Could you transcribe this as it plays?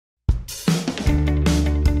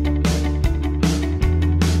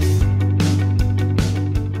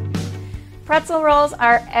Pretzel rolls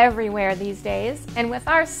are everywhere these days, and with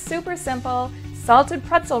our super simple salted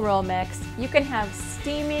pretzel roll mix, you can have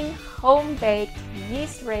steaming, home-baked,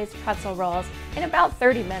 yeast-raised pretzel rolls in about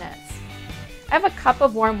 30 minutes. I have a cup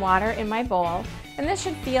of warm water in my bowl, and this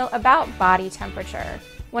should feel about body temperature.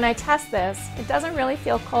 When I test this, it doesn't really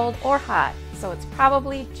feel cold or hot, so it's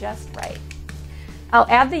probably just right. I'll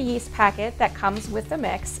add the yeast packet that comes with the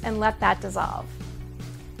mix and let that dissolve.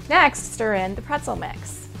 Next, stir in the pretzel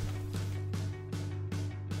mix.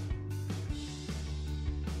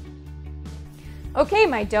 Okay,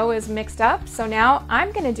 my dough is mixed up, so now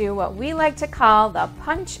I'm going to do what we like to call the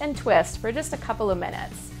punch and twist for just a couple of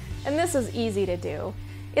minutes. And this is easy to do.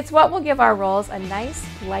 It's what will give our rolls a nice,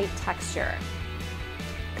 light texture.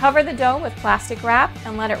 Cover the dough with plastic wrap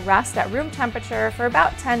and let it rest at room temperature for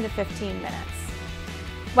about 10 to 15 minutes.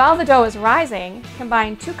 While the dough is rising,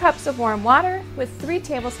 combine 2 cups of warm water with 3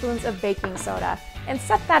 tablespoons of baking soda and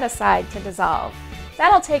set that aside to dissolve.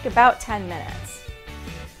 That'll take about 10 minutes.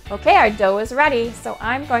 Okay, our dough is ready, so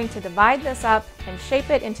I'm going to divide this up and shape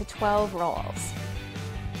it into 12 rolls.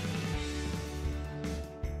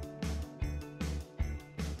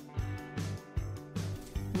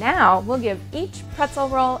 Now we'll give each pretzel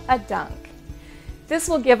roll a dunk. This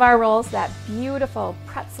will give our rolls that beautiful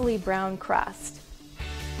pretzely brown crust.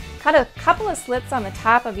 Cut a couple of slits on the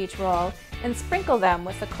top of each roll and sprinkle them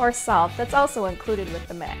with the coarse salt that's also included with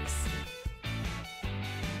the mix.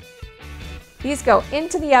 These go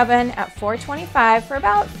into the oven at 425 for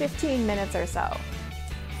about 15 minutes or so.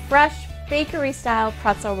 Fresh, bakery-style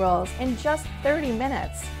pretzel rolls in just 30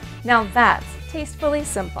 minutes. Now that's tastefully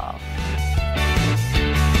simple.